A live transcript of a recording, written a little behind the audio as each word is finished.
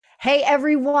Hey,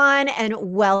 everyone, and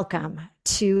welcome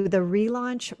to the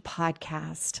Relaunch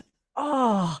podcast.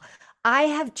 Oh, I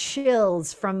have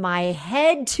chills from my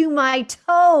head to my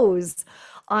toes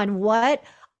on what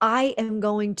I am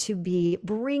going to be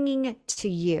bringing to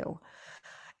you.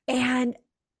 And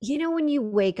when you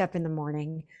wake up in the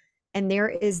morning and there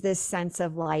is this sense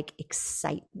of like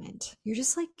excitement, you're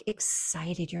just like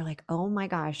excited. You're like, oh my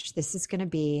gosh, this is going to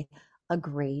be a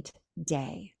great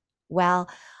day. Well,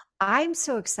 I'm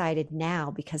so excited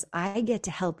now because I get to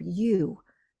help you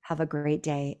have a great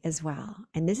day as well.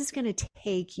 And this is going to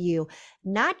take you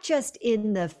not just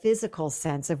in the physical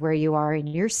sense of where you are in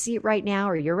your seat right now,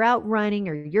 or you're out running,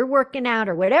 or you're working out,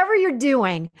 or whatever you're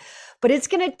doing, but it's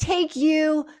going to take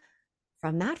you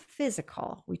from that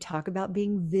physical. We talk about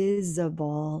being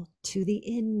visible to the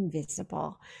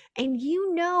invisible. And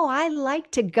I like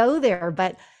to go there,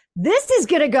 but this is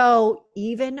going to go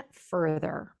even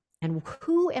further. And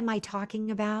who am I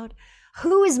talking about?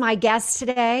 Who is my guest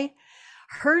today?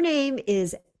 Her name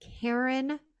is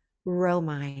Karen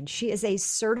Romine. She is a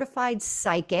certified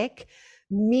psychic,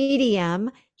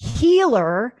 medium,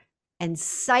 healer, and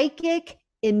psychic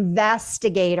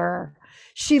investigator.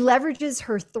 She leverages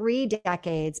her 3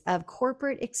 decades of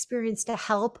corporate experience to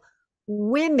help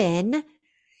women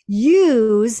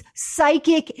use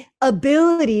psychic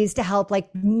abilities to help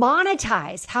like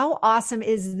monetize. How awesome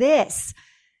is this?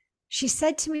 She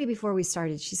said to me before we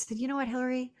started, she said, you know what,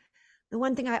 Hillary? The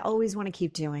one thing I always want to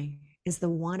keep doing is the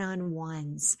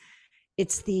one-on-ones.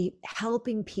 It's the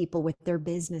helping people with their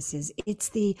businesses. It's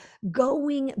the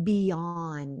going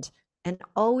beyond and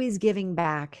always giving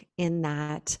back in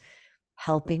that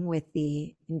helping with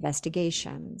the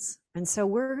investigations. And so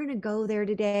we're going to go there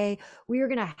today. We are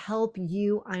going to help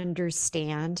you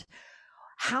understand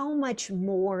how much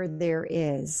more there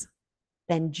is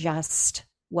than just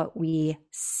what we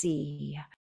see.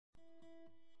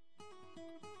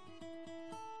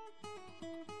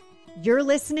 You're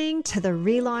listening to the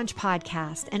Relaunch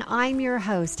podcast, and I'm your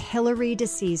host, Hillary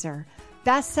DeCesar,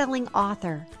 best-selling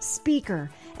author, speaker,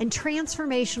 and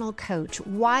transformational coach,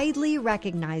 widely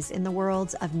recognized in the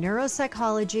worlds of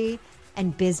neuropsychology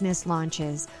and business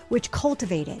launches, which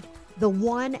cultivated the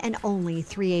one and only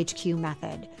 3HQ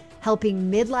method, helping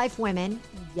midlife women,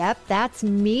 yep, that's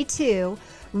me too,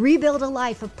 rebuild a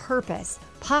life of purpose,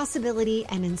 possibility,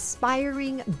 and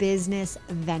inspiring business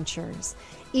ventures.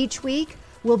 Each week,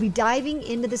 we'll be diving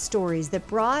into the stories that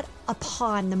brought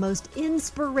upon the most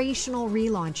inspirational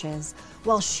relaunches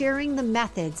while sharing the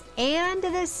methods and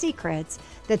the secrets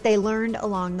that they learned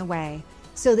along the way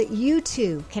so that you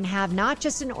too can have not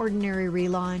just an ordinary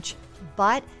relaunch,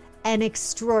 but an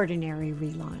extraordinary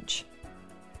relaunch.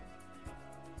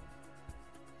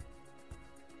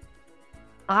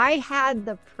 I had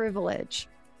the privilege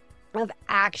of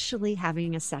actually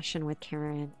having a session with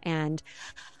Karen, and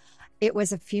it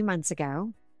was a few months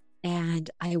ago, and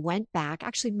I went back,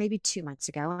 actually maybe 2 months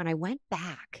ago, and I went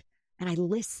back and I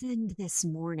listened this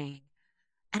morning.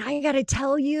 And I got to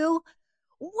tell you,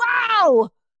 wow,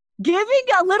 giving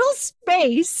a little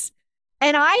space.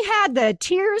 And I had the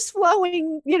tears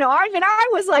flowing, I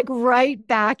was like right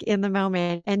back in the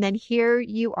moment. And then here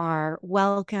you are.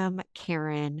 Welcome,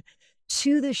 Karen,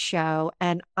 to the show.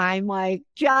 And I'm like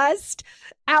just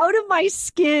out of my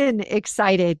skin,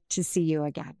 excited to see you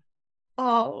again.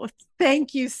 Oh,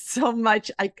 thank you so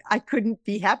much. I couldn't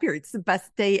be happier. It's the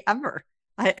best day ever.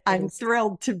 I'm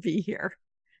thrilled to be here.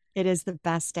 It is the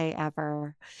best day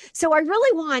ever. So I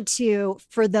really want to,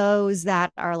 for those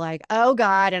that are like, oh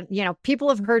God, and people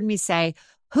have heard me say,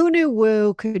 who knew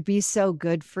woo could be so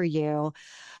good for you?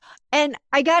 And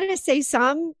I got to say,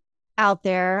 some out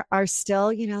there are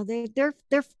still,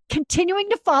 they're continuing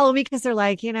to follow me because they're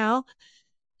like,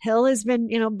 Hill has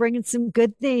been, bringing some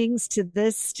good things to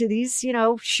these,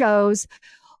 shows.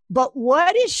 But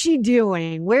what is she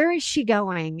doing? Where is she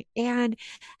going? And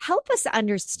help us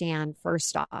understand,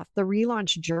 first off, the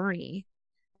relaunch journey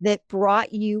that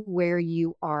brought you where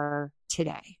you are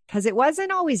today, because it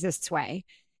wasn't always this way.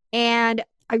 And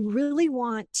I really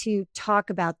want to talk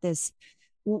about this,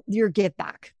 your give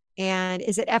back. And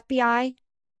is it FBI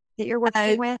that you're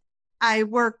working with? I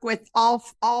work with all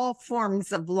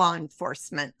forms of law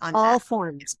enforcement on all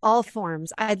that. all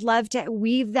forms. I'd love to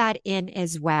weave that in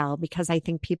as well, because I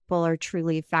think people are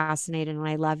truly fascinated, and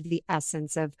I love the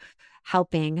essence of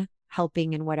helping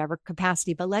in whatever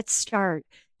capacity. But let's start,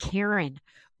 Karen,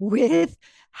 with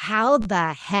how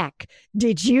the heck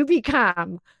did you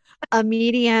become a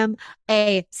medium,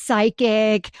 a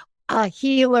psychic, a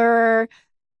healer?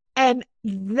 And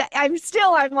I'm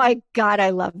like, God, I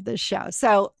love this show.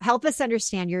 So help us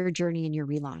understand your journey and your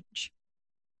relaunch.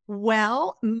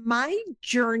 Well, my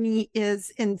journey is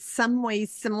in some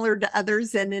ways similar to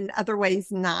others and in other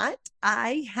ways not.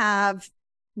 I have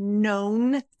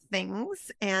known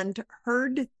things and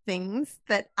heard things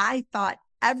that I thought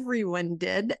everyone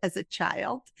did as a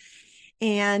child.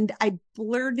 And I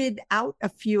blurted out a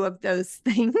few of those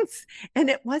things, and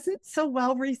it wasn't so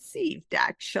well received,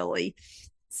 actually.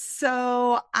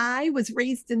 So I was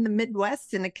raised in the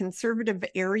Midwest in a conservative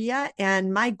area,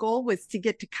 and my goal was to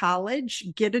get to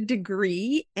college, get a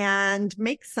degree, and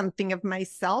make something of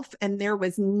myself. And there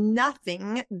was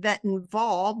nothing that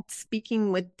involved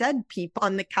speaking with dead people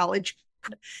on the college.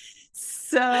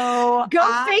 So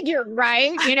Go figure,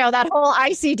 right? That whole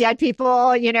I see dead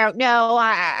people, no, no,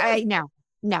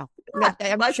 no.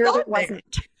 I'm was sure on there there.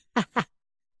 wasn't.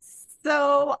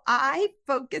 So I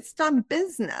focused on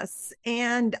business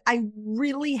and I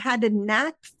really had a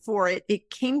knack for it.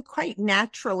 It came quite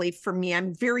naturally for me.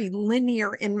 I'm very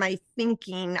linear in my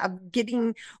thinking of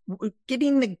getting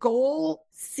the goal,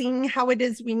 seeing how it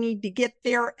is we need to get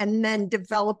there, and then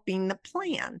developing the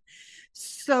plan.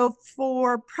 So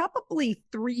for probably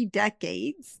 3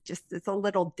 decades, just as a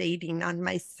little dating on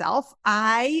myself,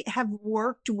 I have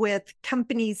worked with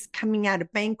companies coming out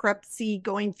of bankruptcy,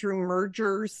 going through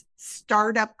mergers,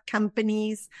 startup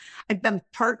companies. I've been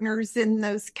partners in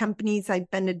those companies. I've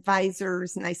been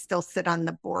advisors, and I still sit on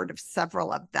the board of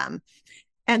several of them.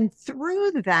 And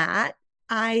through that,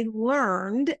 I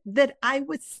learned that I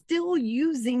was still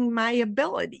using my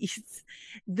abilities,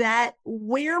 that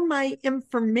where my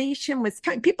information was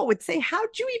coming, people would say,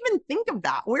 how'd you even think of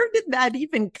that? Where did that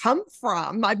even come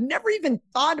from? I've never even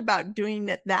thought about doing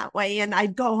it that way. And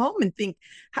I'd go home and think,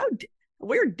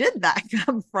 where did that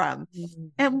come from?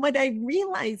 And what I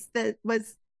realized that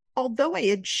was, although I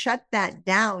had shut that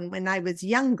down when I was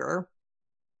younger,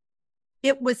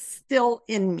 it was still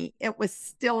in me. It was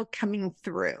still coming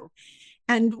through.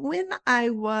 And when I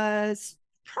was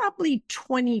probably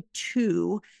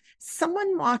 22,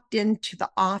 someone walked into the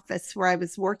office where I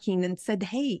was working and said,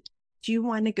 hey, do you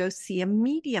want to go see a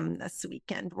medium this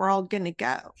weekend? We're all going to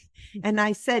go. And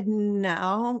I said,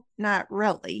 no, not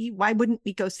really. Why wouldn't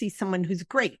we go see someone who's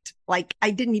great? Like,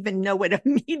 I didn't even know what a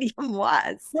medium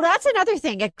was. Well, that's another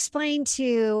thing. Explain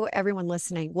to everyone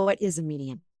listening, what is a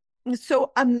medium?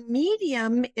 So, a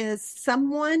medium is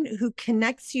someone who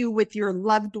connects you with your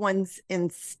loved ones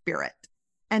in spirit.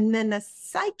 And then a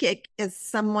psychic is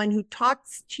someone who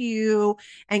talks to you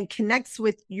and connects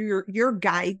with your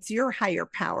guides, your higher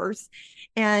powers,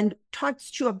 and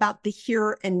talks to you about the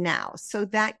here and now. So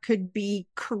that could be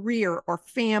career or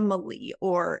family,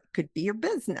 or it could be your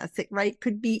business, right? It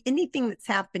could be anything that's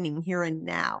happening here and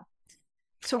now.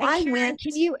 So And I Karen, went.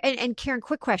 can you and Karen,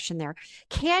 quick question there.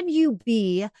 Can you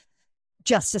be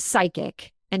just a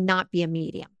psychic and not be a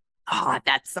medium? Oh,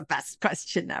 that's the best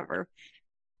question ever.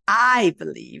 I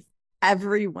believe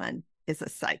everyone is a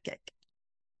psychic.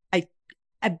 I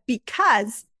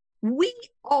because we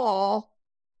all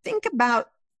think about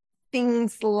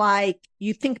things like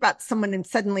you think about someone and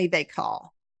suddenly they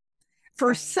call.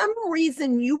 For some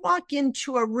reason, you walk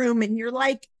into a room and you're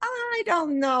like, I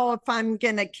don't know if I'm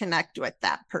going to connect with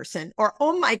that person. Or,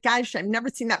 oh my gosh, I've never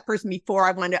seen that person before.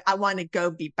 I want to go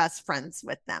be best friends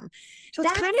with them. So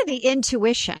it's That's kind of the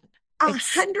intuition.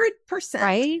 It's 100%.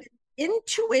 right.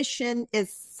 Intuition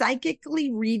is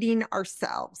psychically reading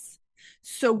ourselves.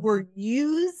 So we're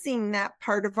using that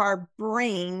part of our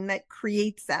brain that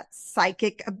creates that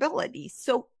psychic ability.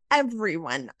 So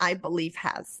everyone, I believe,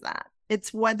 has that.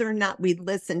 It's whether or not we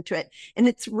listen to it. And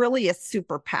it's really a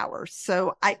superpower.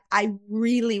 So I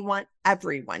really want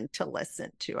everyone to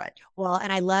listen to it. Well,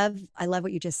 and I love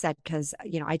what you just said because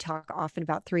I talk often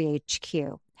about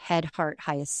 3HQ, head, heart,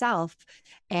 highest self,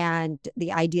 and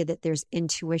the idea that there's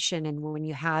intuition, and when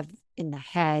you have in the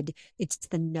head, it's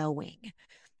the knowing.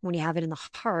 When you have it in the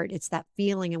heart, it's that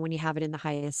feeling, and when you have it in the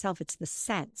highest self, it's the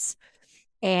sense.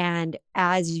 And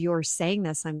as you're saying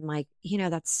this, I'm like,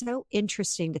 that's so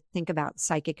interesting to think about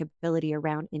psychic ability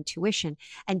around intuition.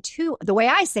 And the way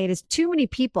I say it is too many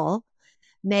people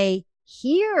may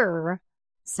hear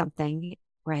something,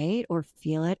 right? Or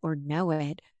feel it or know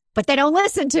it, but they don't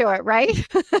listen to it, right?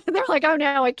 They're like, oh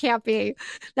no, it can't be.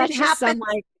 That's It just some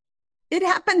happens. It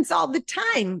happens all the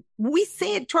time. We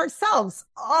say it to ourselves.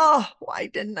 Oh, why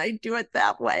didn't I do it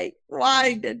that way?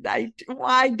 Why didn't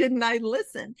I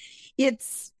listen?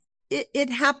 It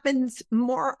happens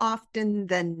more often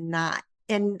than not.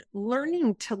 And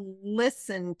learning to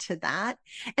listen to that.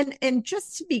 And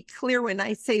just to be clear, when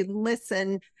I say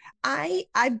listen,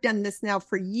 I've done this now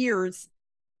for years.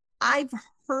 I've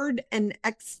heard an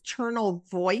external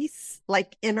voice,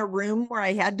 like in a room where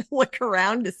I had to look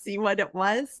around to see what it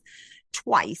was,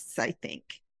 twice, I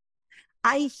think.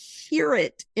 I hear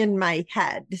it in my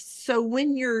head. So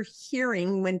when you're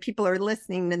hearing, when people are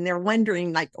listening and they're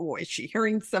wondering, like, oh, is she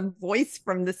hearing some voice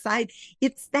from the side?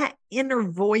 It's that inner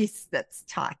voice that's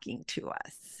talking to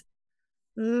us.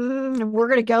 We're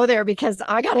going to go there because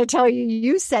I got to tell you,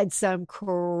 you said some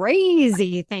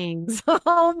crazy things.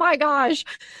 Oh my gosh.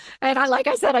 And like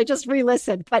I said, I just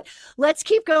re-listened, but let's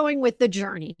keep going with the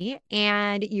journey.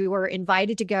 And you were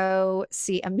invited to go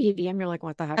see a medium. You're like,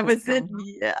 what the heck That is was it. going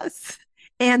on? Yes.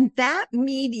 And that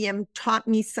medium taught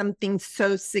me something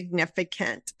so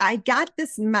significant. I got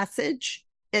this message.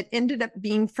 It ended up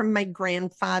being from my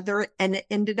grandfather and it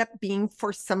ended up being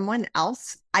for someone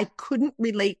else. I couldn't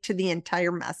relate to the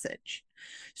entire message.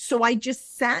 So I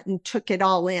just sat and took it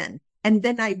all in. And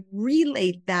then I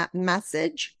relayed that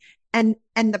message and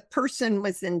the person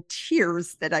was in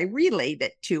tears that I relayed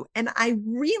it to. And I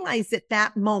realized at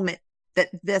that moment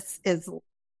that this is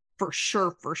for sure,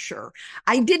 for sure.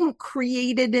 I didn't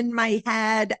create it in my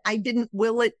head. I didn't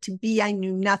will it to be. I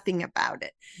knew nothing about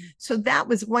it. So that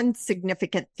was one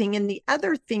significant thing. And the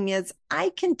other thing is, I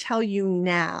can tell you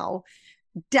now,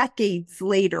 decades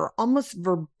later, almost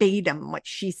verbatim what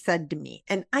she said to me.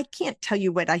 And I can't tell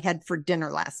you what I had for dinner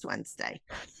last Wednesday.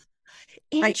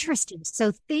 Right. Interesting.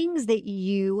 So things that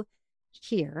you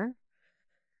hear,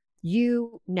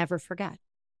 you never forget.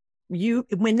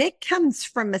 When it comes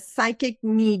from a psychic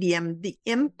medium, the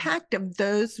impact of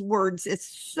those words is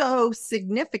so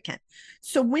significant.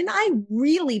 So when I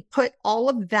really put all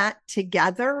of that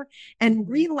together and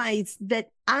realized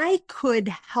that I could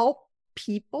help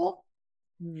people,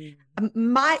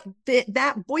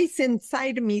 that voice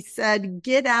inside of me said,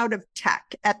 get out of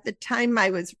tech. At the time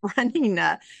I was running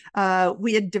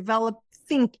we had developed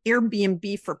think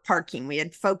Airbnb for parking. We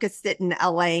had focused it in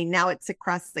LA. Now it's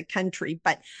across the country,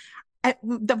 but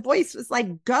the voice was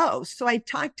like, go. So I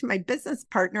talked to my business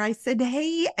partner. I said,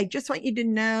 hey, I just want you to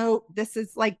know this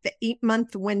is like the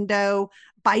 8-month window.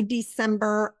 By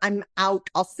December, I'm out.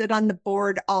 I'll sit on the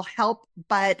board. I'll help,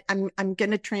 but I'm going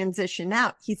to transition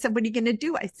out. He said, what are you going to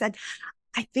do? I said,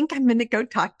 I think I'm going to go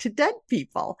talk to dead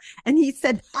people. And he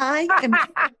said, I am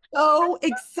so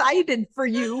excited for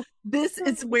you. This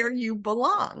is where you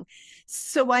belong.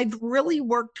 So I've really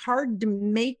worked hard to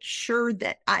make sure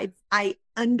that I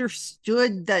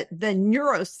understood the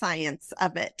neuroscience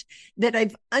of it, that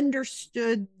I've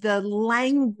understood the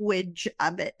language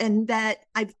of it, and that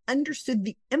I've understood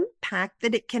the impact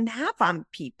that it can have on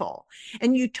people.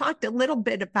 And you talked a little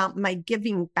bit about my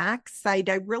giving back side.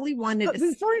 I really wanted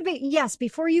to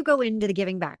before you go into the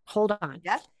giving back, hold on.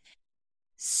 Yes.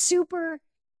 Super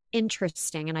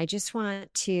interesting. And I just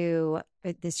want to,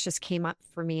 this just came up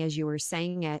for me as you were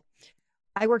saying it.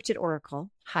 I worked at Oracle,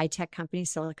 high tech company,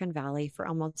 Silicon Valley, for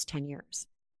almost 10 years.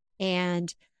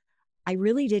 And I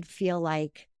really did feel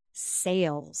like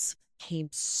sales came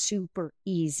super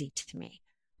easy to me.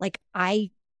 Like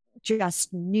I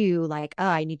just knew like, oh,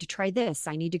 I need to try this.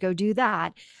 I need to go do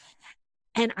that.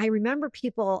 And I remember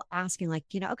people asking like,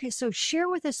 okay, so share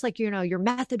with us like, your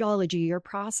methodology, your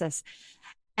process.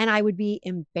 And I would be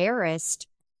embarrassed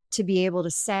to be able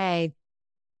to say,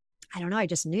 I don't know, I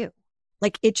just knew.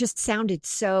 Like it just sounded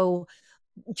so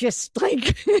just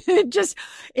like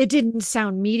it didn't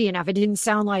sound meaty enough. It didn't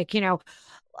sound like,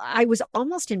 I was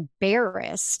almost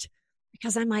embarrassed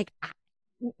because I'm like,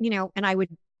 and I would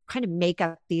kind of make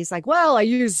up these like, well, I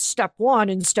used step 1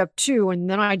 and step 2, and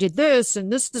then I did this, and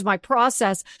this is my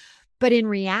process. But in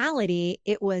reality,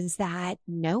 it was that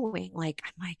knowing, like,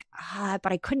 I'm like,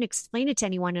 but I couldn't explain it to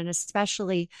anyone. And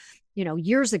especially,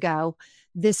 years ago,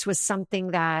 this was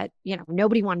something that,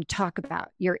 nobody wanted to talk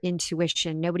about your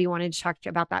intuition. Nobody wanted to talk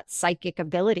about that psychic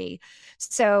ability.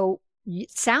 So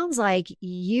it sounds like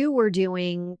you were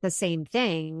doing the same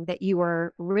thing, that you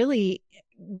were really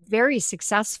very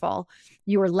successful.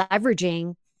 You were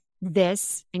leveraging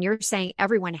this, and you're saying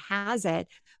everyone has it.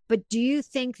 But do you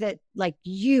think that like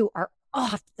you are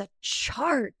off the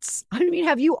charts? I mean,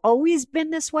 have you always been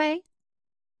this way?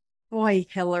 Boy,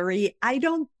 Hillary, I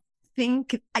don't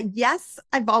think, yes,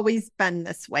 I've always been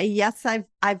this way. Yes,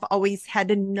 I've always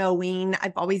had a knowing.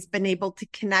 I've always been able to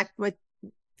connect with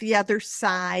the other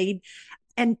side.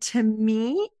 And to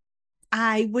me,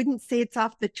 I wouldn't say it's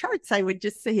off the charts. I would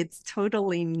just say it's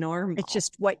totally normal. It's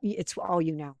just it's all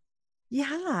you know.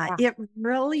 Yeah, Yeah. it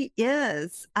really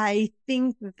is. I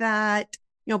think that,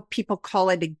 people call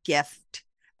it a gift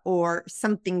or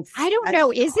something I don't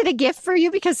know. Is it a gift for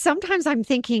you? Because sometimes I'm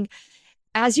thinking,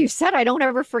 as you said, I don't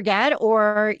ever forget,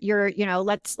 or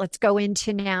let's go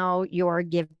into now your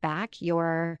give back,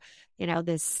 your,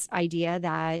 this idea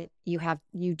that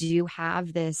you do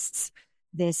have this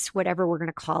this, whatever we're going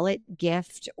to call it,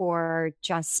 gift, or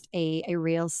just a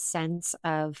real sense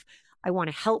of, I want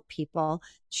to help people.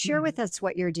 Share with us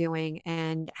what you're doing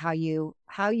and how you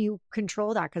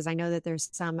control that, because I know that there's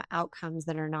some outcomes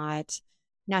that are not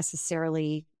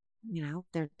necessarily,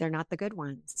 they're not the good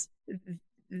ones.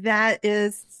 That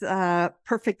is a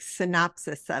perfect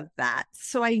synopsis of that.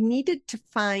 So I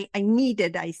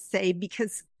say,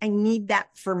 because I need that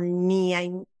for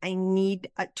me. I need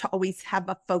to always have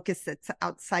a focus that's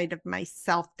outside of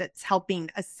myself, that's helping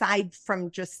aside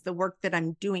from just the work that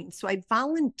I'm doing. So I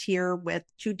volunteer with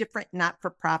two different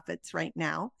not-for-profits right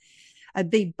now.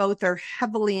 They both are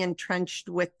heavily entrenched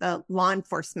with the law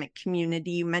enforcement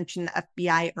community. You mentioned the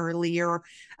FBI earlier.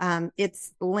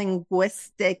 It's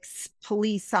linguistics,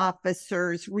 police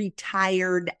officers,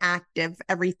 retired, active,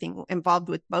 everything involved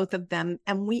with both of them.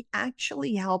 And we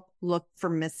actually help look for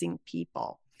missing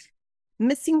people.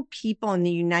 Missing people in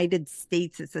the United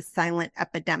States is a silent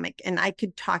epidemic, and I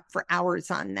could talk for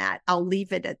hours on that. I'll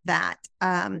leave it at that.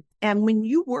 And when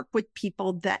you work with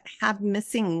people that have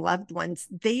missing loved ones,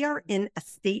 they are in a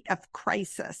state of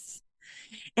crisis.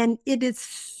 And it is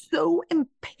so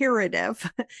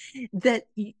imperative that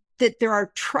there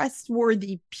are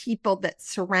trustworthy people that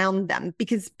surround them,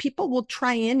 because people will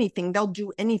try anything. They'll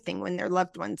do anything when their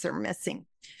loved ones are missing.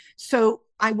 So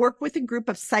I work with a group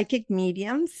of psychic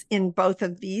mediums in both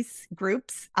of these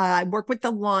groups. I work with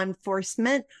the law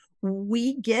enforcement.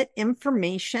 We get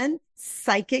information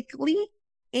psychically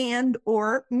and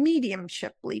or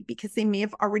mediumshiply, because they may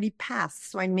have already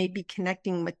passed. So I may be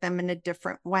connecting with them in a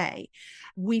different way.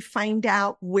 We find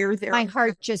out where they're. My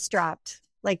heart just dropped,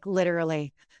 like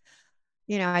literally,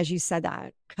 as you said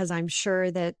that, because I'm sure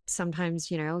that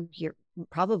sometimes, you're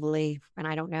probably, and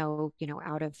I don't know,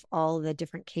 out of all the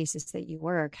different cases that you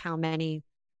work, how many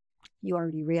you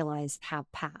already realized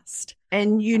have passed.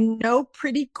 And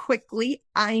pretty quickly,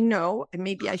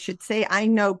 maybe I should say, I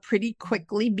know pretty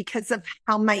quickly, because of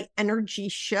how my energy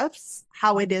shifts,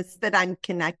 how it is that I'm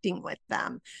connecting with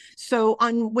them. So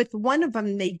with one of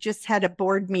them, they just had a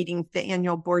board meeting, the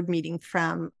annual board meeting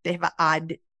they have an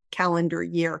odd calendar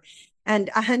year.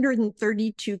 And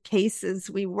 132 cases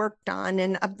we worked on.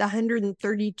 And of the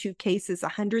 132 cases,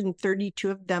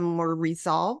 132 of them were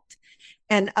resolved.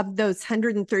 And of those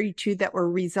 132 that were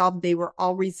resolved, they were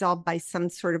all resolved by some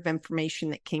sort of information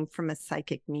that came from a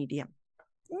psychic medium.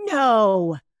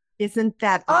 No. Isn't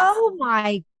that awesome? Oh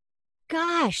my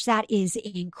gosh, that is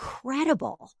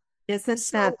incredible.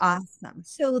 Isn't that awesome?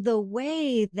 So the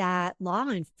way that law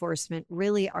enforcement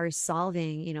really are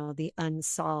solving, the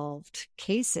unsolved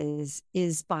cases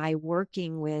is by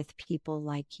working with people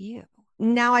like you.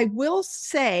 Now, I will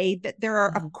say that there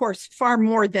are, of course, far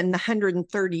more than the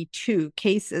 132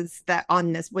 cases that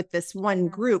with this one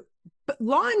group. But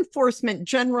law enforcement,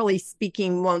 generally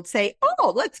speaking, won't say,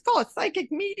 "Oh, let's call a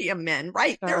psychic medium in,"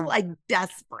 right? Sure. They're like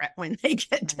desperate when they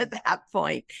get to that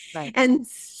point. Right. And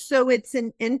so it's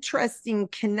an interesting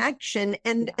connection.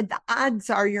 And the odds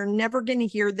are you're never going to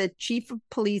hear the chief of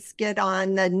police get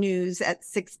on the news at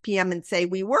 6 p.m. and say,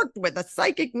 "We worked with a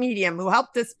psychic medium who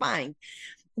helped us find."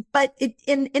 But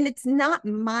it's not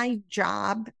my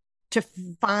job to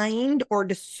find or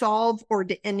to solve or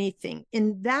to anything.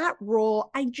 In that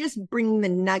role, I just bring the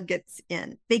nuggets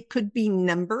in. They could be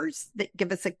numbers that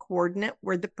give us a coordinate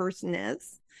where the person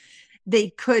is. They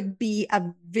could be a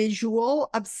visual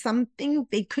of something.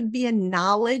 They could be a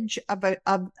knowledge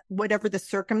of whatever the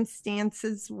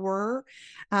circumstances were.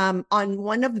 On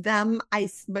one of them, I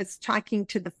was talking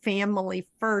to the family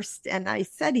first, and I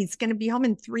said, he's going to be home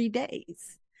in 3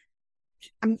 days.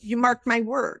 You mark my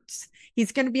words.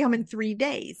 He's going to be home in 3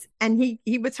 days. And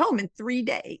he was home in 3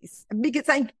 days, because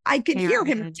I could hear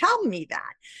him tell me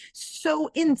that.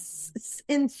 So in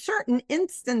certain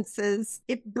instances,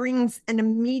 it brings an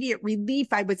immediate relief.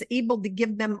 I was able to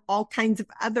give them all kinds of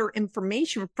other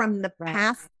information from the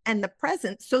past and the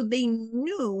present. So they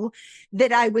knew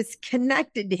that I was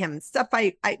connected to him, stuff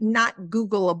I not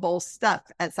Googleable stuff,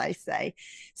 as I say.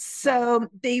 So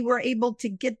they were able to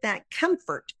get that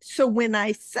comfort. So when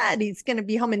I said he's going to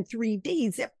be home in 3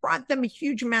 days, it brought them a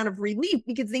huge amount of relief,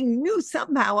 because they knew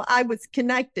somehow I was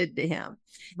connected to him.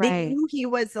 They knew he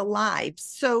was alive.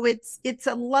 So it's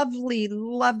a lovely,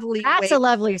 lovely That's a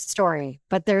lovely story.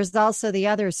 But there's also the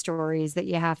other stories that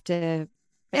you have to,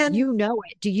 and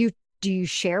it. Do you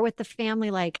share with the family,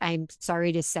 like, I'm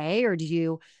sorry to say, or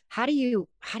how do you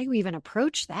even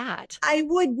approach that? I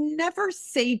would never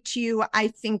say to you, I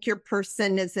think your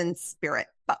person is in spirit.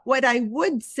 But what I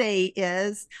would say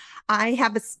is, I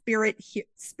have a spirit here.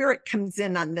 Spirit comes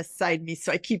in on this side of me,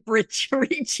 so I keep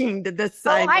reaching to this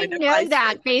side. Oh, I know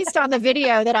that based on the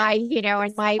video that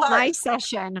in my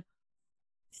session.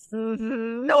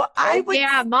 Mm-hmm. So I Oh would,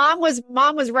 yeah, mom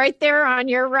was right there on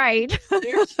your right.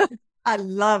 I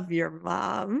love your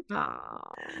mom.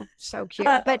 Oh, so cute.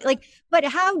 Uh, But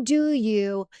how do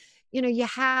you, you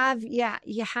have, yeah,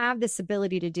 you have this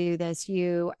ability to do this.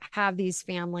 You have these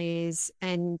families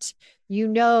and you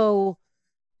know,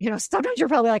 sometimes you're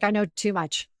probably like, I know too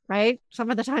much, right?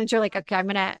 Some of the times you're like, okay, I'm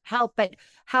gonna help, but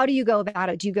how do you go about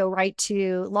it? Do you go right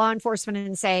to law enforcement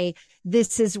and say,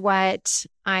 this is what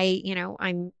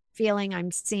I'm feeling,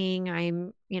 I'm seeing,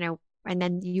 and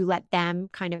then you let them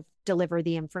kind of deliver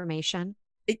the information?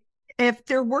 if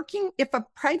they're working, if a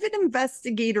private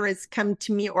investigator has come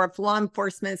to me, or if law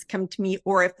enforcement has come to me,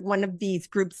 or if one of these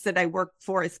groups that I work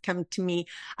for has come to me,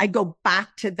 I go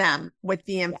back to them with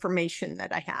the information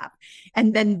that I have.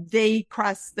 And then they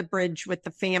cross the bridge with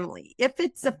the family. If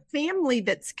it's a family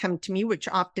that's come to me, which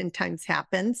oftentimes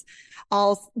happens,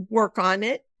 I'll work on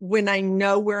it when I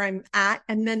know where I'm at.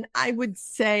 And then I would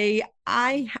say,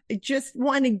 I just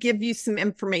want to give you some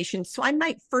information. So I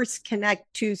might first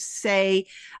connect to, say,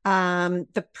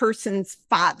 the person's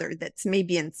father that's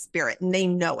maybe in spirit and they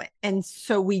know it. And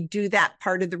so we do that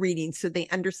part of the reading so they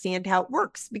understand how it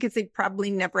works, because they probably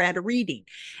never had a reading.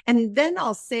 And then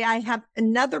I'll say, I have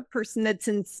another person that's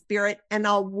in spirit, and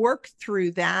I'll work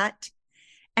through that.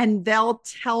 And they'll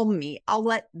tell me, I'll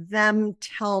let them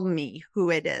tell me who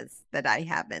it is that I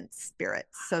have in spirit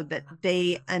so that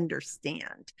they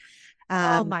understand.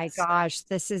 Oh my gosh,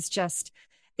 this is just,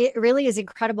 it really is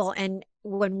incredible. And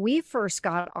when we first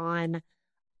got on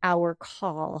our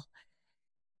call,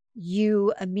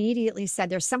 you immediately said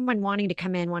there's someone wanting to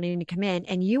come in.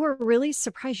 And you were really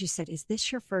surprised. You said, is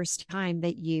this your first time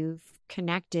that you've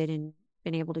connected and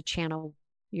been able to channel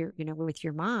with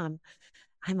your mom?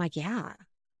 I'm like, yeah.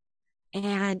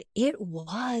 And it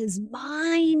was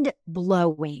mind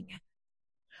blowing.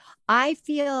 I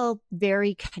feel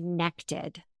very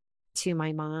connected to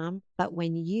my mom, but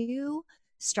when you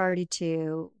started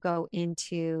to go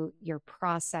into your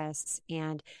process,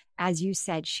 and as you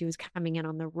said, she was coming in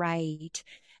on the right,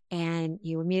 and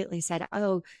you immediately said,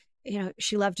 oh,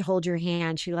 she loved to hold your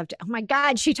hand. She loved to, oh my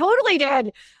God, she totally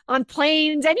did, on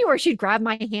planes, anywhere. She'd grab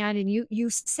my hand, and you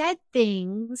said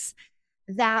things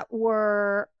that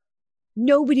were,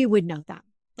 nobody would know them.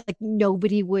 Like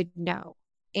nobody would know.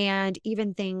 And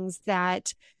even things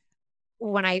that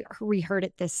when I reheard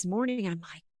it this morning, I'm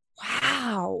like,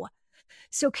 wow.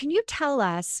 So, can you tell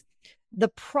us the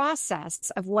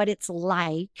process of what it's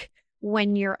like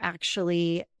when you're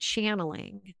actually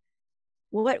channeling?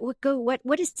 What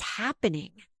is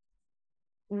happening?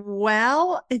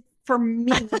 Well, for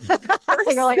me,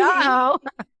 You're like, oh,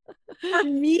 for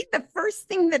me, the first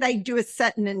thing that I do is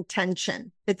set an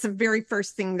intention. It's the very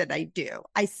first thing that I do.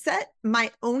 I set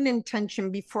my own intention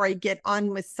before I get on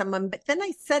with someone, but then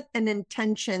I set an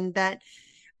intention that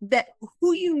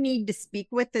who you need to speak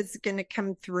with is going to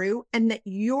come through, and that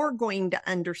you're going to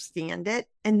understand it,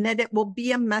 and that it will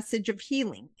be a message of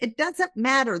healing. It doesn't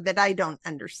matter that I don't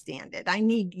understand it. I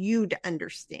need you to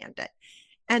understand it.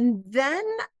 And then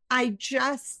I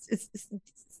just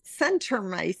center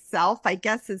myself, I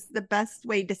guess is the best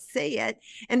way to say it.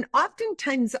 And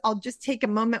oftentimes I'll just take a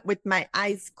moment with my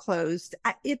eyes closed.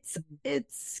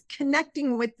 It's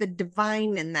connecting with the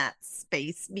divine in that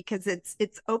space, because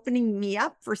it's opening me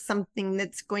up for something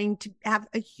that's going to have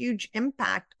a huge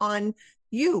impact on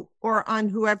you or on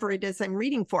whoever it is I'm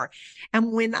reading for.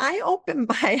 And when I open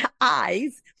my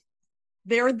eyes,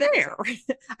 they're there.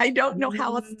 I don't know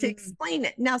how else to explain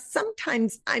it. Now,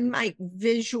 sometimes I might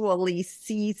visually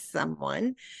see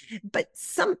someone, but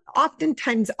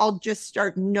oftentimes I'll just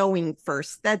start knowing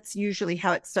first. That's usually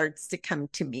how it starts to come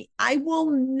to me. I will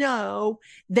know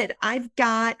that I've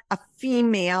got a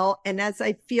female, and as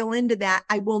I feel into that,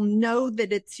 I will know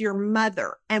that it's your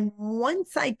mother. And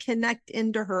once I connect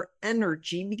into her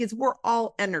energy, because we're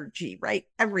all energy, right?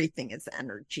 Everything is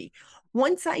energy.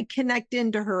 Once I connect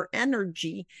into her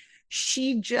energy,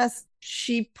 she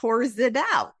pours it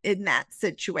out in that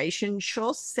situation.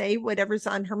 She'll say whatever's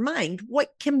on her mind.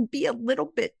 What can be a little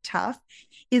bit tough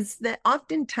is that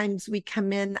oftentimes we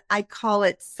come in, I call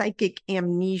it psychic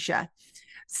amnesia.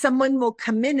 Someone will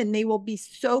come in and they will be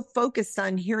so focused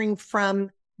on hearing from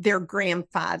their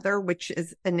grandfather, which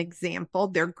is an example,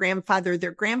 their grandfather,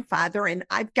 and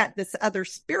I've got this other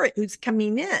spirit who's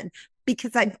coming in,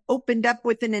 because I've opened up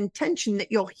with an intention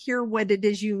that you'll hear what it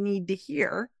is you need to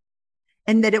hear.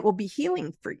 and that it will be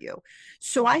healing for you.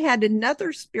 So I had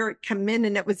another spirit come in,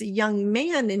 and it was a young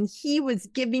man, and he was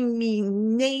giving me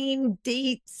name,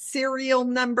 date, serial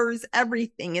numbers,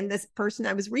 everything. And this person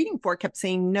I was reading for kept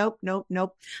saying, nope, nope,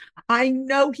 nope. I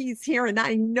know he's here and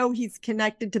I know he's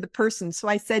connected to the person. So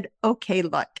I said, okay,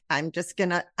 look, I'm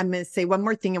going to say one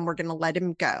more thing and we're going to let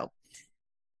him go.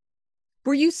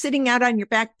 Were you sitting out on your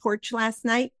back porch last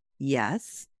night?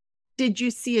 Yes. Did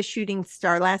you see a shooting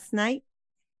star last night?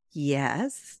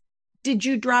 Yes. Did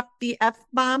you drop the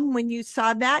F-bomb when you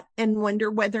saw that and wonder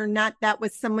whether or not that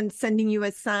was someone sending you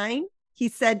a sign? He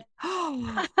said,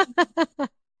 oh,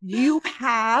 you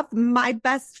have my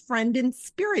best friend in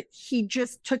spirit. He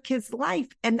just took his life,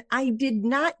 and I did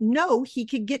not know he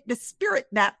could get to spirit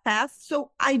that fast.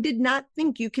 So I did not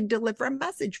think you could deliver a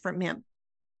message from him.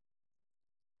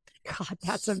 God,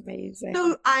 that's amazing.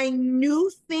 So I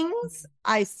knew things,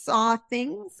 I saw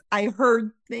things, I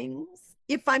heard things.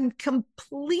 If I'm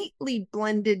completely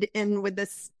blended in with the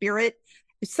spirit,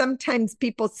 sometimes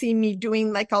people see me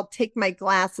doing, like, I'll take my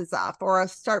glasses off, or I'll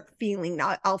start feeling,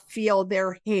 I'll feel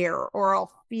their hair, or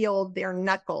I'll feel their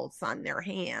knuckles on their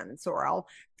hands, or I'll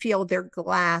feel their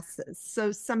glasses.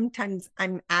 So sometimes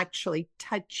I'm actually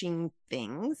touching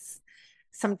things.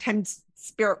 Sometimes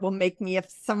spirit will make me, if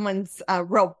someone's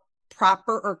real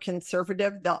proper or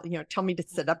conservative, they'll tell me to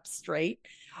sit up straight,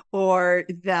 or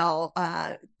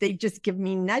they just give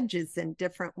me nudges in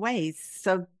different ways,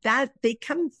 so that they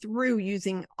come through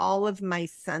using all of my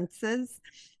senses.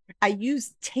 I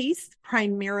use taste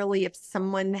primarily if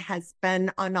someone has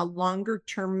been on a longer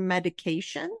term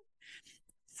medication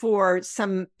for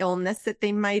some illness that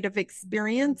they might have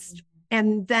experienced,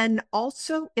 and then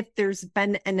also if there's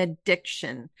been an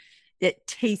addiction,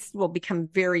 taste will become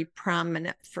very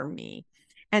prominent for me.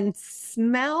 And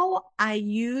smell, I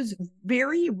use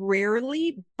very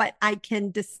rarely, but I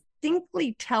can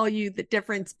distinctly tell you the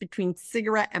difference between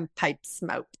cigarette and pipe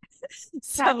smoke.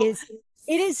 It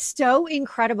is so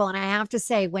incredible. And I have to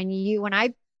say, when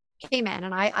I came in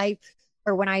and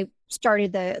or when I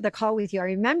started the call with you, I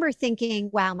remember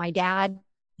thinking, wow, my dad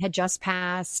had just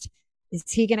passed. Is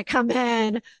he going to come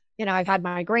in? I've had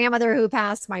my grandmother who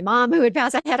passed, my mom who had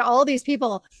passed. I had all these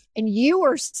people. And you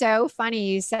were so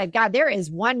funny. You said, God, there is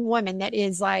one woman that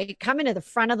is like coming to the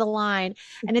front of the line.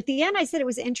 And at the end, I said, it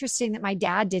was interesting that my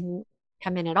dad didn't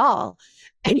come in at all.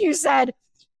 And you said,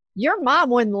 your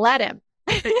mom wouldn't let him.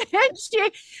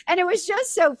 and it was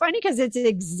just so funny because it's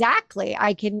exactly,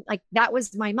 that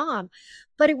was my mom.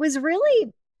 But it was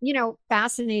really,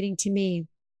 fascinating to me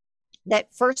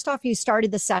that first off, you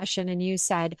started the session and you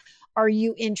said, are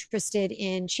you interested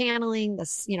in channeling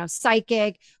this,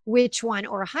 psychic, which one,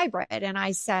 or a hybrid? And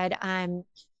I said, I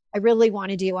really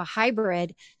want to do a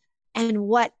hybrid. And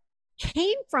what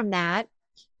came from that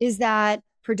is that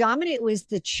predominant was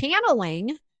the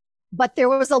channeling, but there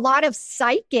was a lot of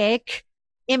psychic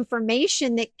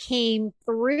information that came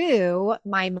through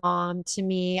my mom to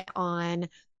me on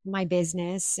my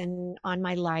business and on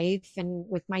my life and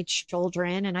with my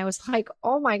children. And I was like,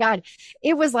 oh my God,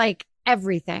 it was like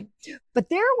everything. But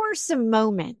there were some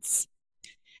moments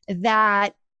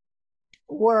that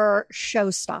were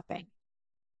show stopping.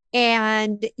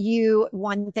 And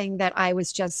one thing that I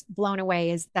was just blown away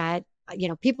is that,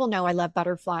 people know I love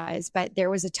butterflies, but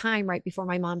there was a time right before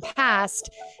my mom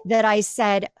passed that I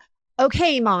said,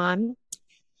 okay, Mom,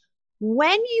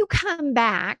 when you come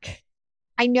back,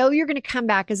 I know you're going to come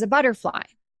back as a butterfly,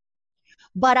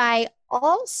 but I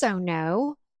also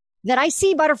know that I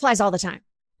see butterflies all the time.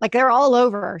 Like, they're all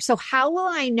over. So how will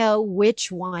I know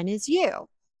which one is you?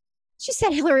 She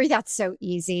said, Hillary, that's so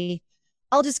easy.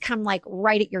 I'll just come like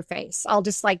right at your face. I'll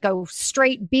just like go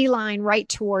straight beeline right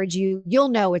towards you. You'll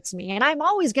know it's me. And I'm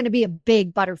always going to be a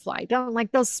big butterfly. Don't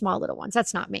like those small little ones.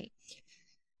 That's not me.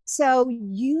 So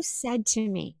you said to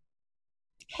me,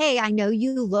 hey, I know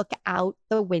you look out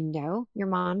the window. Your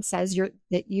mom says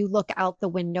that you look out the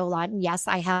window a lot. And yes,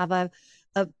 I have a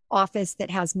office that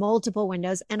has multiple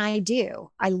windows, and I do.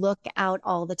 I look out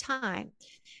all the time.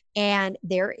 And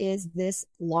there is this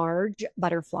large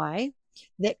butterfly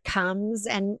that comes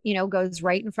and, goes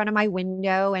right in front of my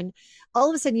window. And all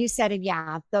of a sudden you said, and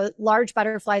yeah, the large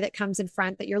butterfly that comes in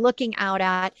front that you're looking out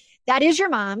at, that is your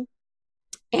mom.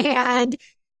 And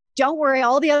don't worry,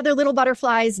 all the other little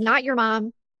butterflies, not your mom.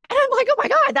 And I'm like, oh my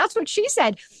God, that's what she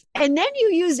said. And then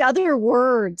you used other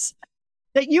words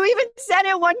that you even said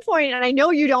at one point, and I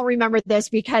know you don't remember this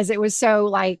because it was so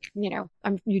like,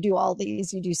 you do all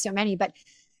these, you do so many, but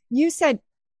you said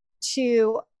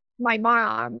to my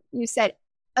mom, you said,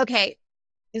 okay,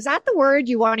 is that the word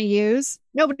you want to use?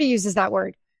 Nobody uses that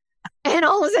word. And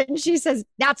all of a sudden she says,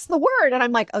 that's the word. And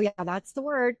I'm like, oh, yeah, that's the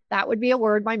word. That would be a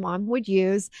word my mom would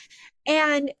use.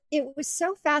 And it was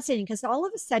so fascinating because all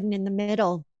of a sudden in the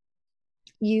middle,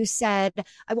 you said,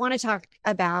 I want to talk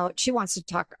about, she wants to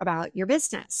talk about your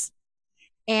business.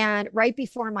 And right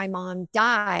before my mom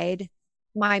died,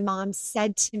 my mom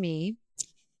said to me,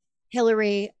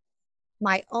 Hillary,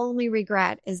 my only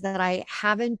regret is that I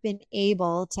haven't been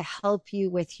able to help you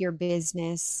with your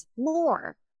business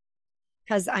more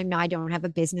because I don't have a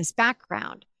business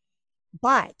background.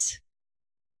 But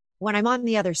when I'm on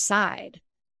the other side,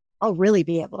 I'll really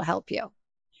be able to help you.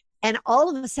 And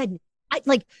all of a sudden,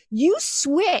 you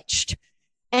switched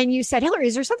and you said, Hillary,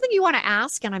 is there something you want to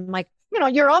ask? And I'm like,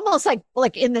 you're almost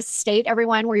like in this state,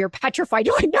 everyone, where you're petrified.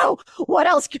 Do I know what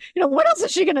else? What else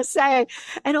is she going to say?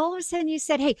 And all of a sudden you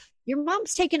said, hey, your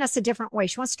mom's taking us a different way.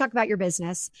 She wants to talk about your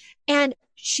business. And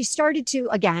she started to,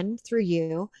 again, through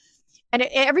you. And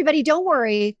everybody, don't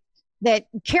worry that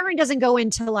Karen doesn't go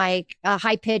into like a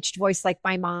high pitched voice like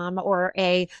my mom or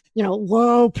a,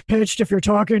 low pitched if you're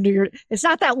talking to it's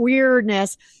not that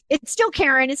weirdness. It's still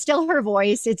Karen. It's still her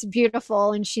voice. It's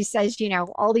beautiful. And she says,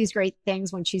 all these great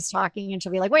things when she's talking and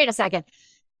she'll be like, wait a second.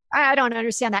 I don't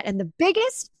understand that. And the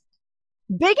biggest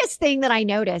thing that I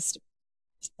noticed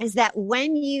is that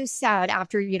when you said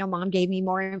after, mom gave me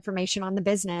more information on the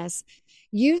business,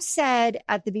 you said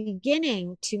at the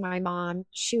beginning to my mom,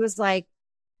 she was like,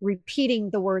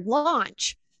 repeating the word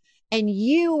launch. And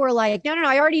you were like, no,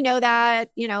 I already know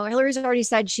that. Hillary's already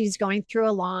said she's going through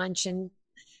a launch. And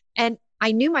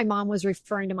I knew my mom was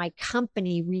referring to my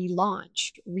company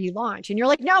relaunch. And you're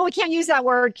like, no, we can't use that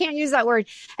word.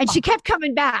 And she kept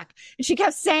coming back and she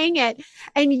kept saying it.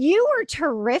 And you were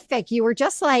terrific. You were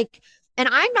just like, and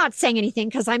I'm not saying anything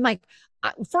because I'm like,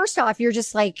 first off, you're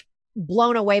just like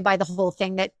blown away by the whole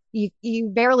thing that you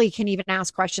barely can even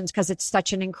ask questions because it's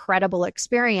such an incredible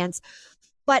experience.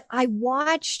 But I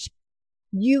watched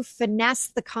you finesse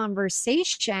the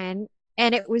conversation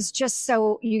and it was just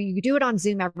so you do it on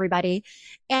Zoom, everybody.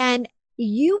 And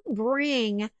you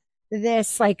bring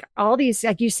this, like all these,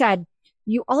 like you said,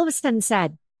 you all of a sudden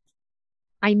said,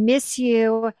 I miss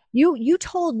you. You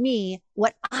told me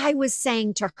what I was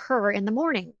saying to her in the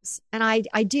mornings. And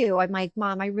I do. I'm like,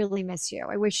 Mom, I really miss you.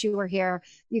 I wish you were here.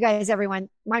 You guys, everyone,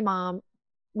 my mom,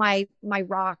 my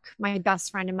rock, my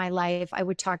best friend in my life. I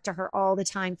would talk to her all the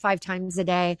time, 5 times a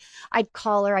day. I'd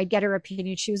call her, I'd get her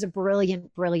opinion. She was a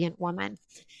brilliant, brilliant woman.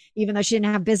 Even though she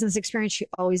didn't have business experience, she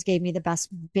always gave me the best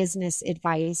business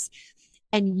advice.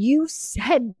 And you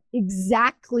said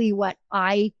exactly what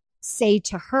I say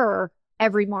to her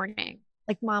every morning.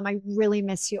 Like, Mom, I really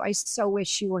miss you. I so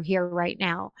wish you were here right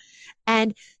now.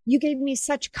 And you gave me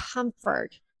such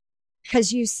comfort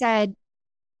because you said,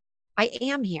 I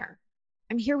am here.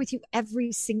 I'm here with you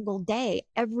every single day,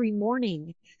 every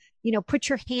morning. Put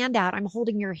your hand out. I'm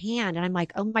holding your hand. And I'm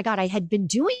like, oh my God, I had been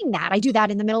doing that. I do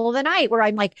that in the middle of the night where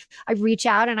I'm like, I reach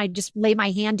out and I just lay my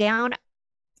hand down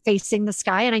facing the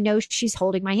sky. And I know she's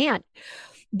holding my hand.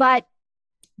 But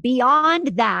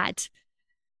beyond that,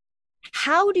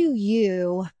 how do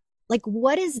you,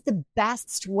 what is the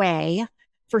best way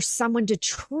for someone to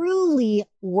truly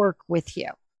work with you,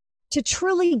 to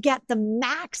truly get the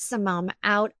maximum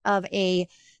out of a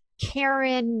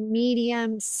Karen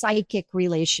medium psychic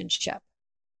relationship?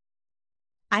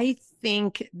 I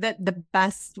think that the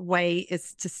best way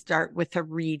is to start with a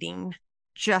reading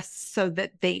just so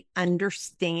that they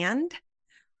understand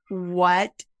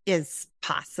what is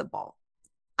possible.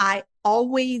 I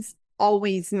always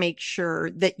make sure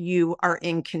that you are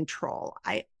in control.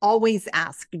 I always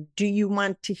ask, do you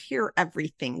want to hear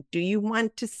everything? Do you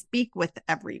want to speak with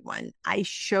everyone? I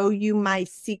show you my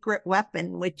secret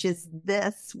weapon, which is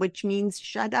this, which means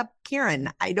shut up,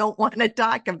 Karen. I don't want to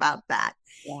talk about that.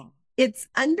 Yeah. It's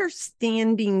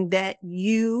understanding that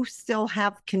you still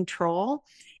have control.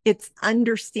 It's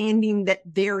understanding that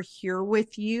they're here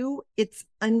with you. It's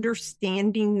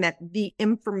understanding that the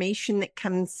information that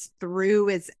comes through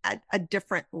is at a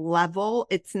different level.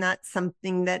 It's not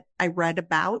something that I read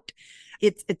about.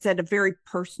 It's at a very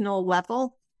personal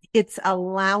level. It's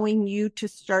allowing you to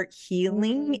start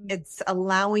healing. It's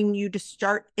allowing you to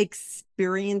start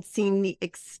experiencing the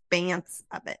expanse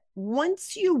of it.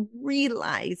 Once you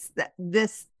realize that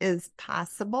this is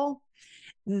possible,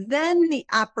 then the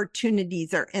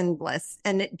opportunities are endless,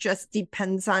 and it just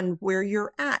depends on where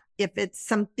you're at. If it's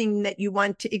something that you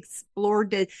want to explore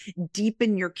to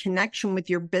deepen your connection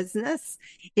with your business,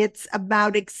 it's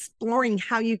about exploring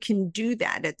how you can do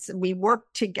that. We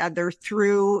work together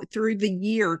through the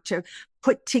year to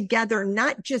put together,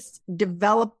 not just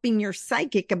developing your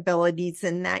psychic abilities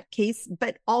in that case,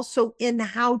 but also in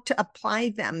how to apply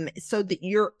them so that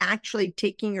you're actually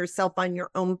taking yourself on your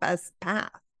own best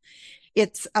path.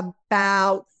 It's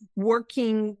about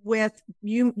working with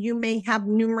you. You may have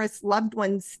numerous loved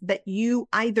ones that you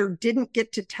either didn't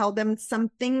get to tell them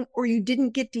something, or you didn't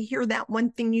get to hear that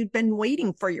one thing you'd been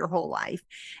waiting for your whole life.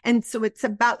 And so it's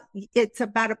about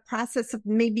a process of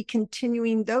maybe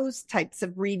continuing those types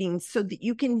of readings so that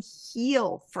you can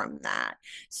heal from that.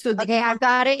 So that Okay, I've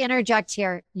got to interject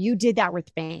here. You did that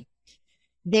with me.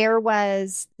 There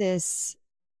was this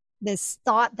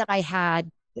thought that I had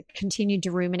that continued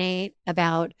to ruminate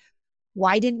about,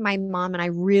 why didn't my mom and I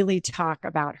really talk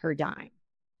about her dying?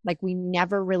 Like, we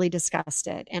never really discussed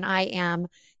it. And I am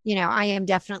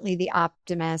definitely the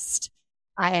optimist.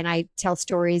 And I tell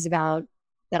stories about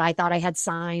that. I thought I had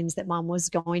signs that mom was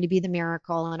going to be the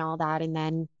miracle and all that. And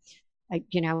then,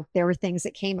 there were things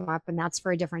that came up, and that's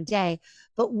for a different day.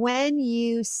 But when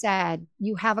you said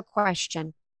you have a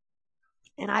question,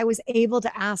 and I was able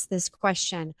to ask this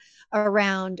question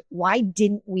around, why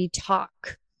didn't we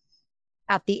talk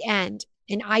at the end?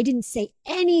 And I didn't say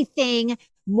anything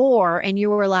more. And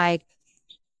you were like,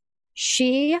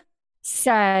 she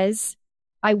says,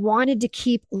 I wanted to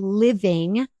keep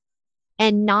living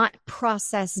and not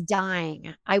process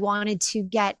dying. I wanted to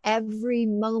get every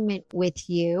moment with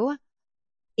you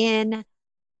in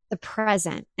the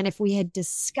present. And if we had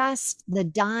discussed the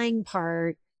dying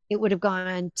part, it would have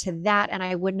gone to that, and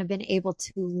I wouldn't have been able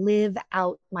to live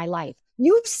out my life.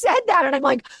 You said that, and I'm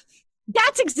like,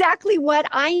 that's exactly what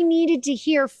I needed to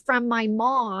hear from my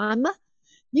mom.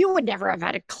 You would never have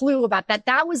had a clue about that.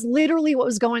 That was literally what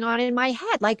was going on in my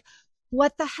head. Like,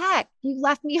 what the heck? You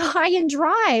left me high and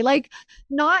dry. Like,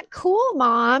 not cool,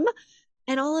 mom.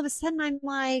 And all of a sudden, I'm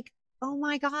like, oh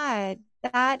my God,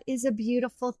 that is a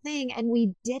beautiful thing. And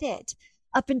we did it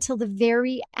up until the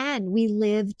very end. We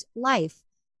lived life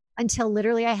until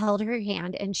literally I held her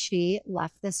hand and she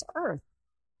left this earth.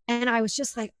 And I was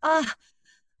just like, ah.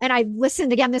 And I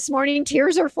listened again this morning.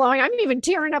 Tears are flowing. I'm even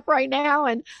tearing up right now.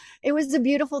 And it was a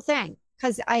beautiful thing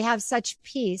because I have such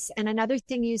peace. And another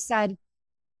thing you said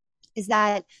is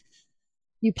that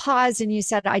you paused and you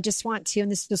said, I just want to,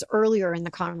 and this was earlier in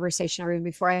the conversation, or even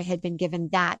before I had been given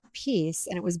that piece,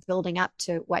 and it was building up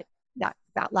to what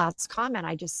that last comment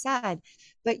I just said.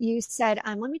 But you said,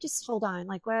 let me just hold on.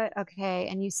 Like, what? Okay.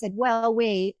 And you said, well,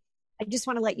 wait, I just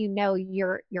want to let you know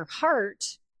your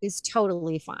heart is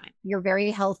totally fine. You're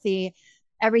very healthy.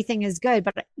 Everything is good.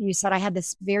 But you said, I had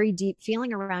this very deep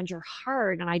feeling around your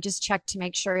heart. And I just checked to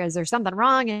make sure, is there something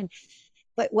wrong?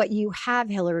 But what you have,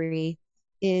 Hillary,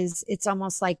 is it's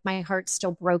almost like my heart's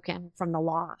still broken from the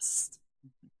loss.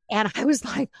 And I was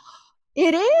like,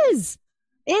 it is.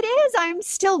 It is. I'm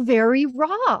still very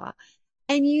raw.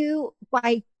 And you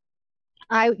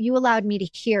allowed me to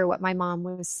hear what my mom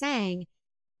was saying.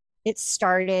 It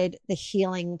started the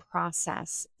healing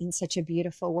process in such a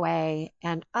beautiful way.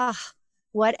 And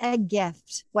what a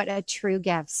gift. What a true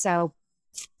gift. So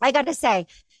I got to say,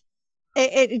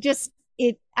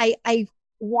 I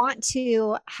want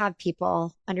to have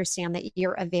people understand that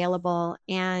you're available.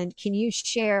 And can you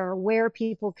share where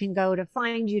people can go to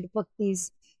find you to book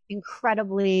these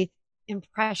incredibly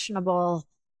impressionable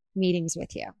meetings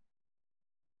with you?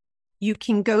 You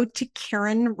can go to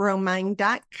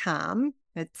KarenRomine.com.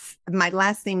 My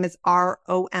last name is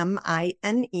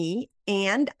Romine.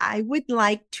 And I would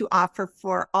like to offer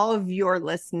for all of your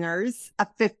listeners a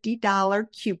 $50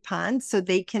 coupon so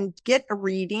they can get a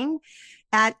reading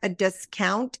at a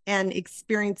discount and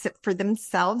experience it for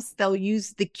themselves. They'll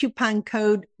use the coupon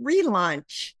code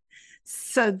RELAUNCH.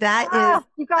 So that is,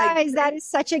 you guys, that is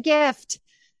such a gift.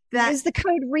 That is the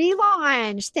code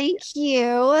RELAUNCH. Thank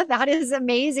you. That is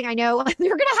amazing. I know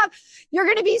you're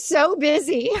gonna be so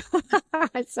busy.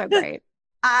 It's so great.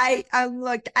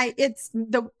 It's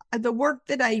the work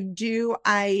that I do.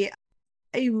 I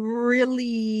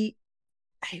really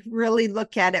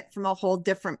look at it from a whole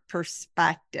different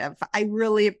perspective. I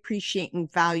really appreciate and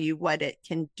value what it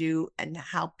can do and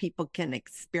how people can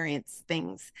experience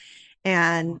things.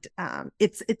 And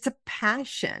it's a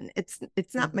passion. It's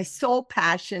not my sole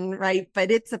passion, right? But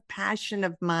it's a passion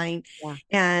of mine. Yeah.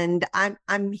 And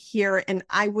I'm here, and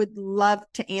I would love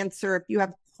to answer if you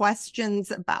have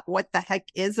questions about what the heck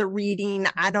is a reading?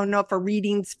 I don't know if a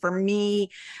reading's for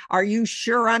me. Are you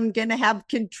sure I'm going to have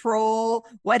control?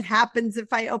 What happens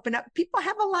if I open up? People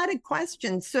have a lot of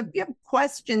questions. So if you have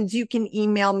questions, you can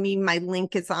email me. My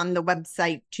link is on the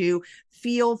website too.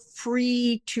 Feel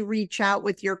free to reach out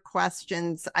with your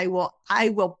questions. I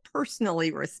will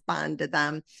personally respond to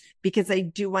them because I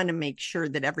do want to make sure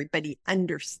that everybody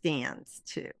understands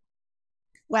too.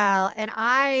 Well, and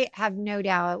I have no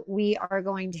doubt we are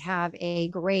going to have a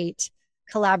great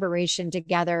collaboration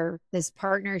together, this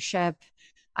partnership.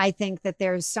 I think that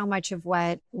there's so much of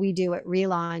what we do at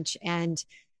Relaunch and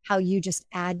how you just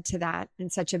add to that in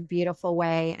such a beautiful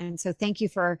way. And so thank you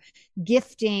for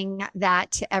gifting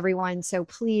that to everyone. So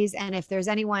please, and if there's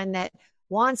anyone that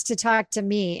wants to talk to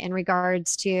me in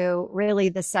regards to really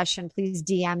the session, please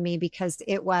DM me because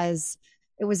it was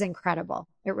incredible.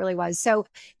 It really was. So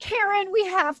Karen, we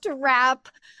have to wrap.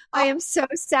 I am so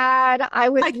sad. I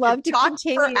would love to talk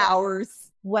continue for hours.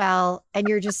 Well, and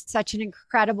you're just such an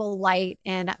incredible light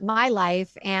in my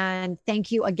life. And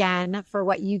thank you again for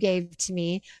what you gave to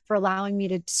me, for allowing me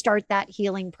to start that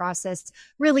healing process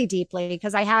really deeply,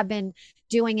 because I have been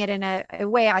doing it in a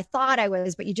way I thought I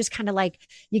was, but you just kind of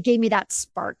you gave me that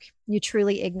spark. You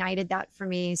truly ignited that for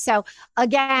me. So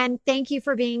again, thank you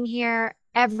for being here,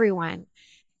 everyone.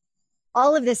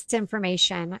 All of this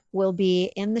information will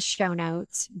be in the show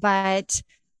notes, but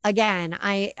again,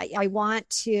 I want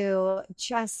to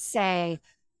just say,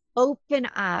 open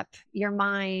up your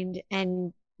mind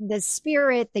and the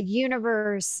spirit, the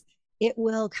universe, it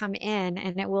will come in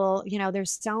and it will,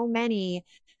 there's so many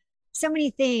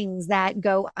things that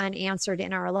go unanswered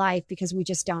in our life because we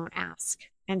just don't ask.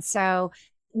 And so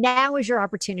now is your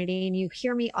opportunity. And you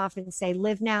hear me often say,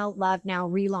 live now, love now,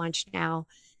 relaunch now,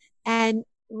 and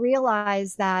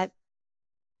realize that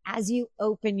as you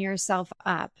open yourself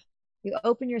up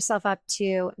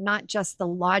to not just the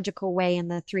logical way in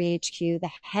the 3HQ,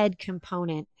 the head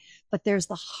component, but there's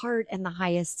the heart and the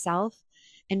highest self.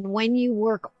 And when you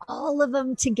work all of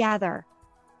them together,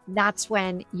 that's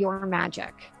when your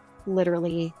magic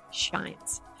literally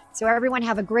shines. So everyone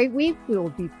have a great week. We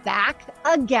will be back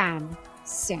again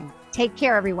soon. Take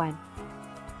care, everyone.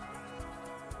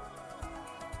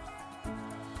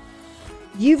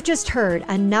 You've just heard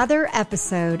another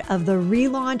episode of the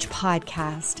Relaunch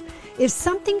Podcast. If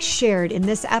something shared in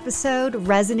this episode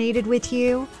resonated with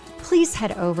you, please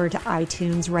head over to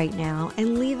iTunes right now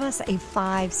and leave us a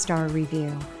 5-star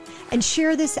review. And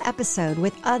share this episode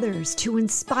with others to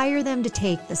inspire them to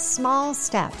take the small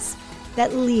steps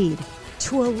that lead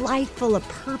to a life full of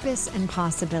purpose and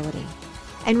possibility.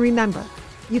 And remember,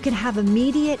 you can have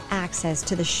immediate access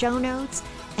to the show notes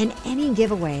and any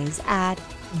giveaways at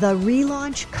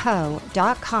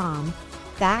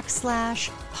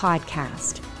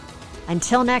therelaunchco.com/podcast.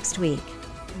 Until next week,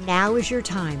 now is your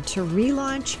time to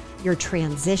relaunch your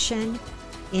transition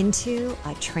into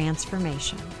a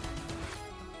transformation.